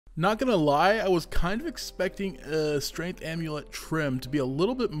Not gonna lie, I was kind of expecting a strength amulet trim to be a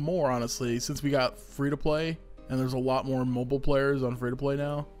little bit more, honestly, since we got free to play and there's a lot more mobile players on free to play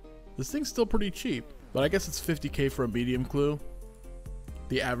now. This thing's still pretty cheap, but I guess it's 50k for a medium clue.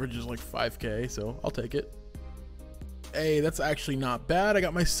 The average is like 5k, so I'll take it. Hey, that's actually not bad. I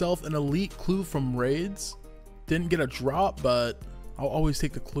got myself an elite clue from raids. Didn't get a drop, but I'll always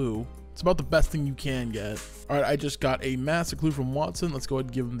take the clue. It's about the best thing you can get. All right, I just got a master clue from Watson. Let's go ahead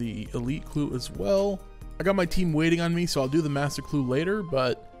and give him the elite clue as well. I got my team waiting on me, so I'll do the master clue later,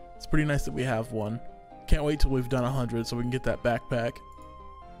 but it's pretty nice that we have one. Can't wait till we've done 100 so we can get that backpack.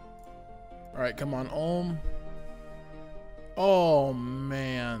 All right, come on, Olm. Oh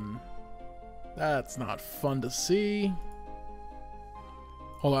man, that's not fun to see.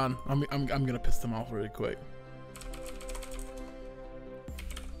 Hold on, I'm gonna piss them off really quick.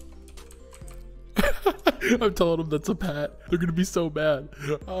 I'm telling them that's a pat. They're gonna be so mad.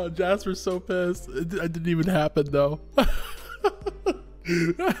 Oh, Jasper's so pissed. It didn't even happen though.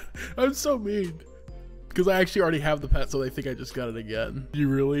 I'm so mean. Because I actually already have the pet, so they think I just got it again. You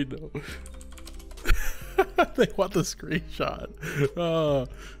really know. They want the screenshot. Oh,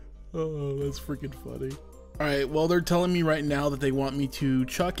 that's freaking funny. All right, well, they're telling me right now that they want me to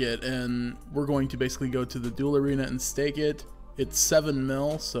chuck it, and we're going to basically go to the duel arena and stake it. It's 7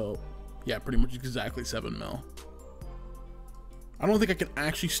 mil, so yeah, pretty much exactly 7 mil. I don't think I can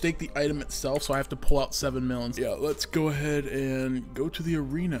actually stake the item itself, so I have to pull out 7 mil. And yeah, let's go ahead and go to the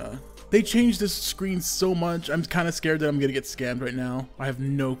arena. They changed this screen so much. I'm kind of scared that I'm gonna get scammed right now. I have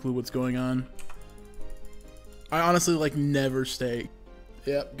no clue what's going on. I honestly like never stake.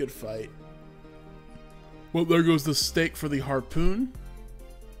 Yep, good fight. Well, there goes the stake for the harpoon.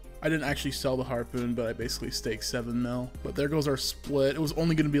 I didn't actually sell the harpoon, but I basically staked 7 mil. But there goes our split. It was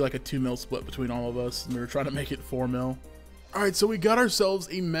only going to be like a 2 mil split between all of us, and we were trying to make it 4 mil. All right, so we got ourselves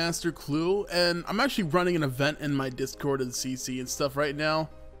a master clue, and I'm actually running an event in my Discord and CC and stuff right now.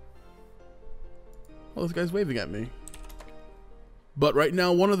 Oh, this guy's waving at me. But right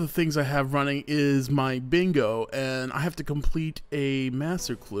now, one of the things I have running is my bingo, and I have to complete a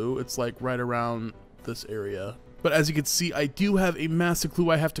master clue. It's like right around this area. But as you can see, I do have a master clue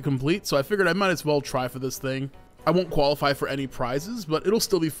I have to complete, so I figured I might as well try for this thing. I won't qualify for any prizes, but it'll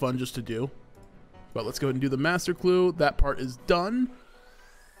still be fun just to do. But let's go ahead and do the master clue. That part is done.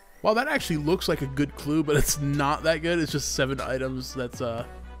 Well, that actually looks like a good clue, but it's not that good. It's just 7 items. It's a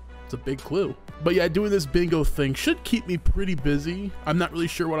big clue. But yeah, doing this bingo thing should keep me pretty busy. I'm not really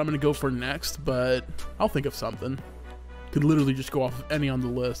sure what I'm going to go for next, but I'll think of something. Could literally just go off of any on the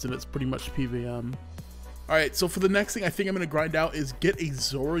list, and it's pretty much PVM. Alright, so for the next thing I think I'm going to grind out is get a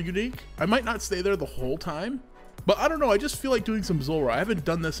Zora unique. I might not stay there the whole time, but I don't know, I just feel like doing some Zora. I haven't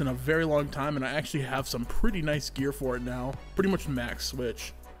done this in a very long time, and I actually have some pretty nice gear for it now. Pretty much max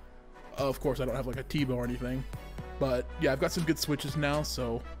switch. Of course, I don't have like a T-bow or anything. But yeah, I've got some good switches now,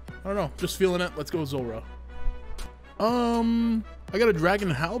 so I don't know, just feeling it. Let's go Zora. I got a Dragon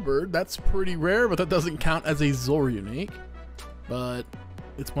Halberd. That's pretty rare, but that doesn't count as a Zora unique. But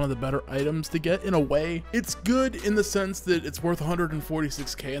it's one of the better items to get in a way. It's good in the sense that it's worth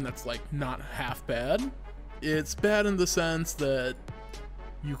 146k, and that's like not half bad. It's bad in the sense that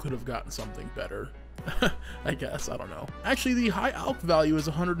you could have gotten something better. I guess, I don't know. Actually, the high alch value is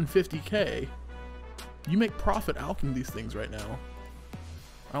 150k. You make profit alching these things right now.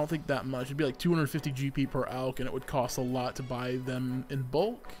 I don't think that much. It'd be like 250 GP per alch, and it would cost a lot to buy them in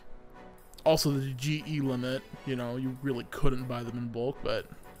bulk. Also, the GE limit, you know, you really couldn't buy them in bulk, but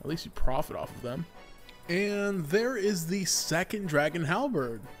at least you profit off of them. And there is the second Dragon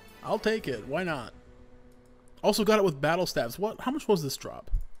Halberd. I'll take it. Why not? Also got it with battle staves. What? How much was this drop?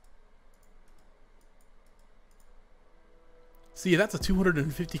 See, that's a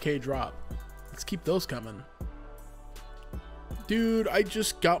 250k drop. Let's keep those coming. Dude, I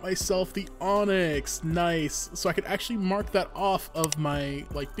just got myself the Onyx. Nice. So I could actually mark that off of my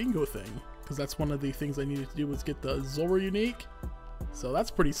like bingo thing, because that's one of the things I needed to do was get the Zora unique. So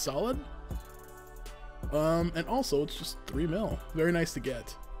that's pretty solid. And also it's just 3 mil. Very nice to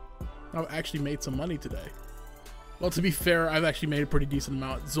get. I've actually made some money today. Well, to be fair, I've actually made a pretty decent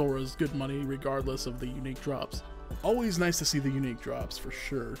amount. Zora's good money regardless of the unique drops. Always nice to see the unique drops for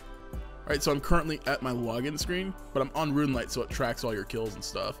sure. Alright, so I'm currently at my login screen, but I'm on RuneLite, so it tracks all your kills and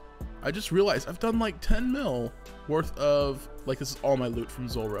stuff. I just realized I've done like 10 mil worth of, like, this is all my loot from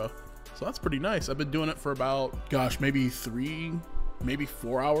Zora. So that's pretty nice. I've been doing it for about, gosh, maybe 3, maybe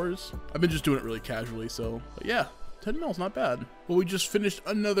 4 hours. I've been just doing it really casually, so, but yeah, 10 mil's not bad. Well, we just finished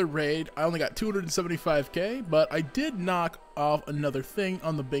another raid. I only got 275k, but I did knock off another thing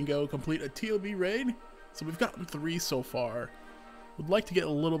on the bingo, complete a TOB raid. So we've gotten 3 so far. Would like to get a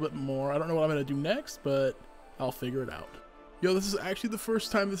little bit more. I don't know what I'm going to do next, but I'll figure it out. Yo, this is actually the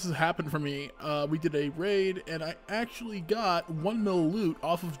first time this has happened for me. We did a raid, and I actually got 1 mil loot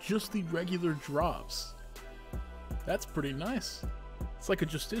off of just the regular drops. That's pretty nice. It's like a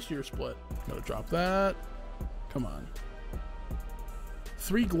Justiciar split. Gotta drop that. Come on.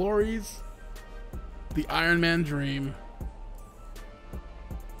 3 glories. The Iron Man dream.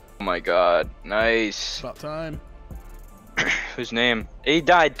 Oh my god, nice. About time. Whose name? He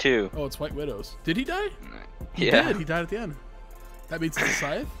died too. Oh, it's White Widows. Did he die? He Yeah. did. He died at the end. That means it's a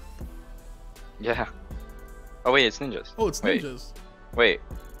scythe? Yeah. Oh wait, it's ninjas. Oh, it's Wait. ninjas. Wait.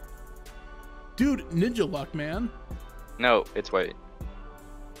 Dude, ninja luck, man. No, it's white.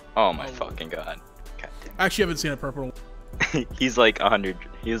 Oh my Oh. fucking god. God I actually haven't seen a purple. damn. He's like 100.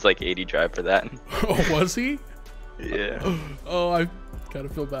 He was like 80 drive for that. Oh, was he? Yeah. Oh, I kind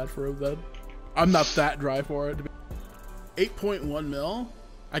of feel bad for him then. I'm not that dry for it. 8.1 mil.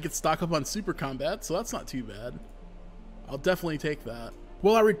 I could stock up on super combat, so that's not too bad. I'll definitely take that.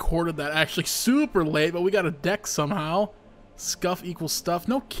 Well, I recorded that actually super late, but we got a deck somehow. Scuff equals stuff.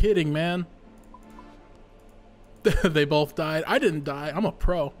 No kidding, man. They both died. I didn't die. I'm a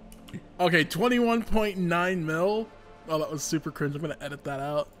pro. Okay, 21.9 mil. Oh, that was super cringe. I'm going to edit that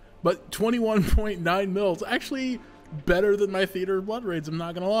out. But 21.9 mil is actually better than my Theater of Blood raids, I'm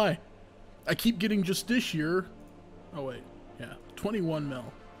not going to lie. I keep getting Justiciar. Oh, wait. Yeah, 21 mil.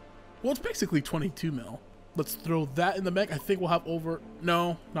 Well, it's basically 22 mil. Let's throw that in the bank. I think we'll have over...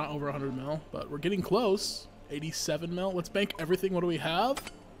 No, not over 100 mil, but we're getting close. 87 mil. Let's bank everything. What do we have?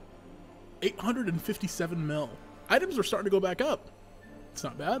 857 mil. Items are starting to go back up. It's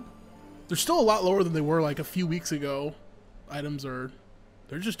not bad. They're still a lot lower than they were like a few weeks ago. Items are...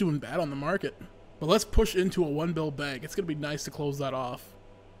 They're just doing bad on the market. But let's push into a 1 bill bank. It's going to be nice to close that off.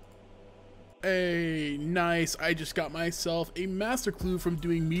 Hey, nice. I just got myself a master clue from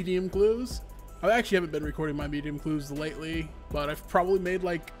doing medium clues. I actually haven't been recording my medium clues lately, but I've probably made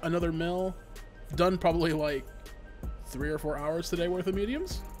like another mil. Done probably like 3 or 4 hours today worth of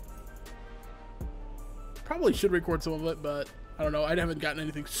mediums. Probably should record some of it, but I don't know. I haven't gotten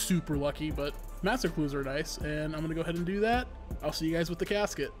anything super lucky, but master clues are nice, and I'm going to go ahead and do that. I'll see you guys with the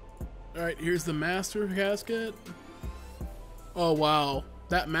casket. All right, here's the master casket. Oh, wow.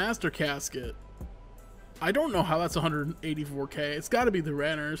 That master casket. I don't know how that's 184k. It's got to be the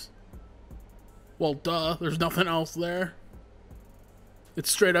Ranners. Well, duh. There's nothing else there. It's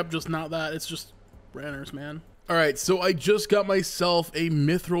straight up just not that. It's just Ranners, man. Alright, so I just got myself a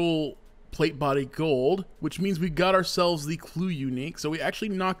Mithril Plate Body Gold, which means we got ourselves the Clue Unique. So we actually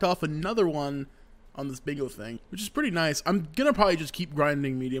knocked off another one on this bingo thing, which is pretty nice. I'm gonna probably just keep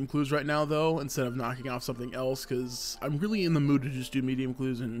grinding medium clues right now, though, instead of knocking off something else, because I'm really in the mood to just do medium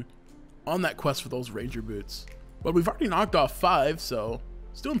clues and on that quest for those Ranger boots. But we've already knocked off 5, so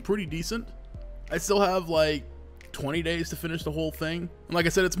it's doing pretty decent. I still have like 20 days to finish the whole thing. And like I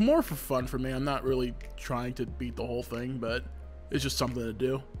said, it's more for fun for me. I'm not really trying to beat the whole thing, but it's just something to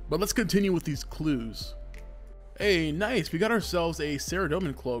do. But let's continue with these clues. Hey, nice. We got ourselves a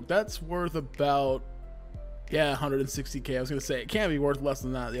Ceradomin cloak. That's worth about, yeah, 160k. I was going to say, it can't be worth less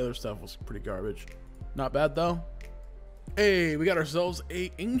than that. The other stuff was pretty garbage. Not bad, though. Hey, we got ourselves a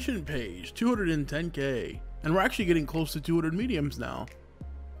Ancient Page, 210k. And we're actually getting close to 200 mediums now.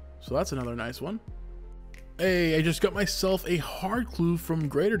 So that's another nice one. Hey, I just got myself a hard clue from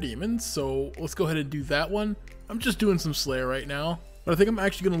Greater Demons, so let's go ahead and do that one. I'm just doing some Slayer right now, but I think I'm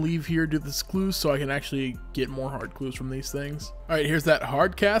actually going to leave here, do this clue, so I can actually get more hard clues from these things. Alright, here's that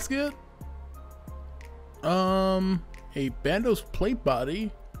hard casket. A Bandos Plate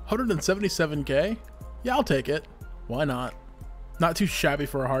Body, 177k. Yeah, I'll take it. Why not? Not too shabby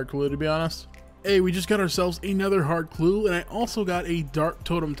for a hard clue, to be honest. Hey, we just got ourselves another hard clue, and I also got a Dark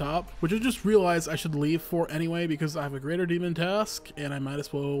Totem Top, which I just realized I should leave for anyway because I have a Greater Demon task, and I might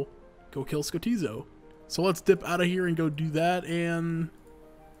as well go kill Scotizo. So let's dip out of here and go do that, and...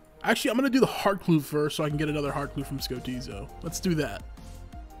 Actually, I'm going to do the hard clue first so I can get another hard clue from Scotizo. Let's do that.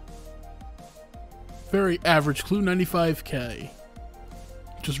 Very average clue, 95k.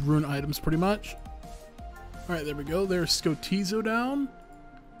 Just rune items, pretty much. Alright, there we go. There's Scotizo down.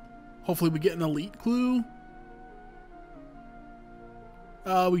 Hopefully we get an elite clue.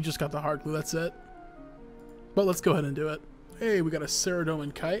 We just got the hard clue, that's it. But let's go ahead and do it. Hey, we got a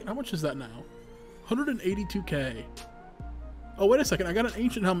Ceradomin Kite. How much is that now? 182k. Oh, wait a second. I got an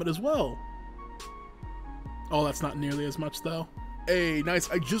Ancient Helmet as well. Oh, that's not nearly as much, though. Hey, nice.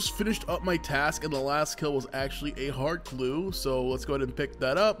 I just finished up my task, and the last kill was actually a hard clue. So let's go ahead and pick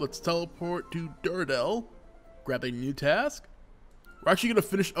that up. Let's teleport to Durdell. Grab a new task. We're actually going to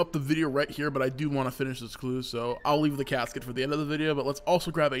finish up the video right here, but I do want to finish this clue, so I'll leave the casket for the end of the video, but let's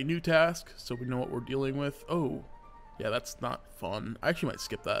also grab a new task so we know what we're dealing with. Oh, yeah, that's not fun. I actually might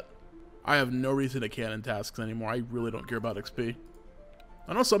skip that. I have no reason to canon tasks anymore. I really don't care about XP.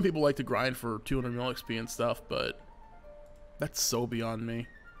 I know some people like to grind for 200 mil XP and stuff, but that's so beyond me.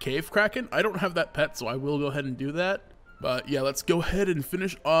 Cave Kraken? I don't have that pet, so I will go ahead and do that. But yeah, let's go ahead and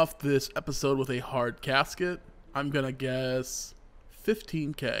finish off this episode with a hard casket. I'm gonna guess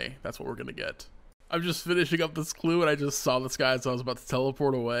 15k. That's what we're gonna get. I'm just finishing up this clue and I just saw this guy as I was about to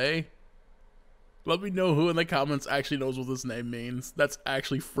teleport away. Let me know who in the comments actually knows what this name means. That's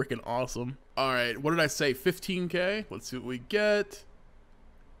actually freaking awesome. Alright, what did I say? 15k? Let's see what we get.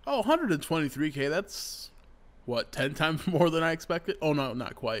 Oh, 123k. That's, what, 10 times more than I expected? Oh no,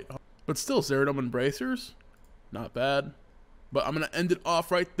 not quite. But still, Ceridome Embracers. Not bad. But I'm going to end it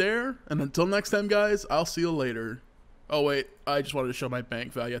off right there. And until next time, guys, I'll see you later. Oh, wait. I just wanted to show my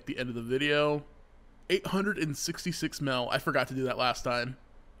bank value at the end of the video. 866 mil. I forgot to do that last time.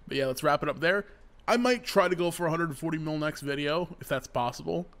 But yeah, let's wrap it up there. I might try to go for 140 mil next video, if that's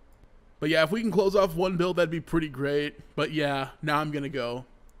possible. But yeah, if we can close off one build, that'd be pretty great. But yeah, now I'm going to go.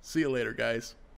 See you later, guys.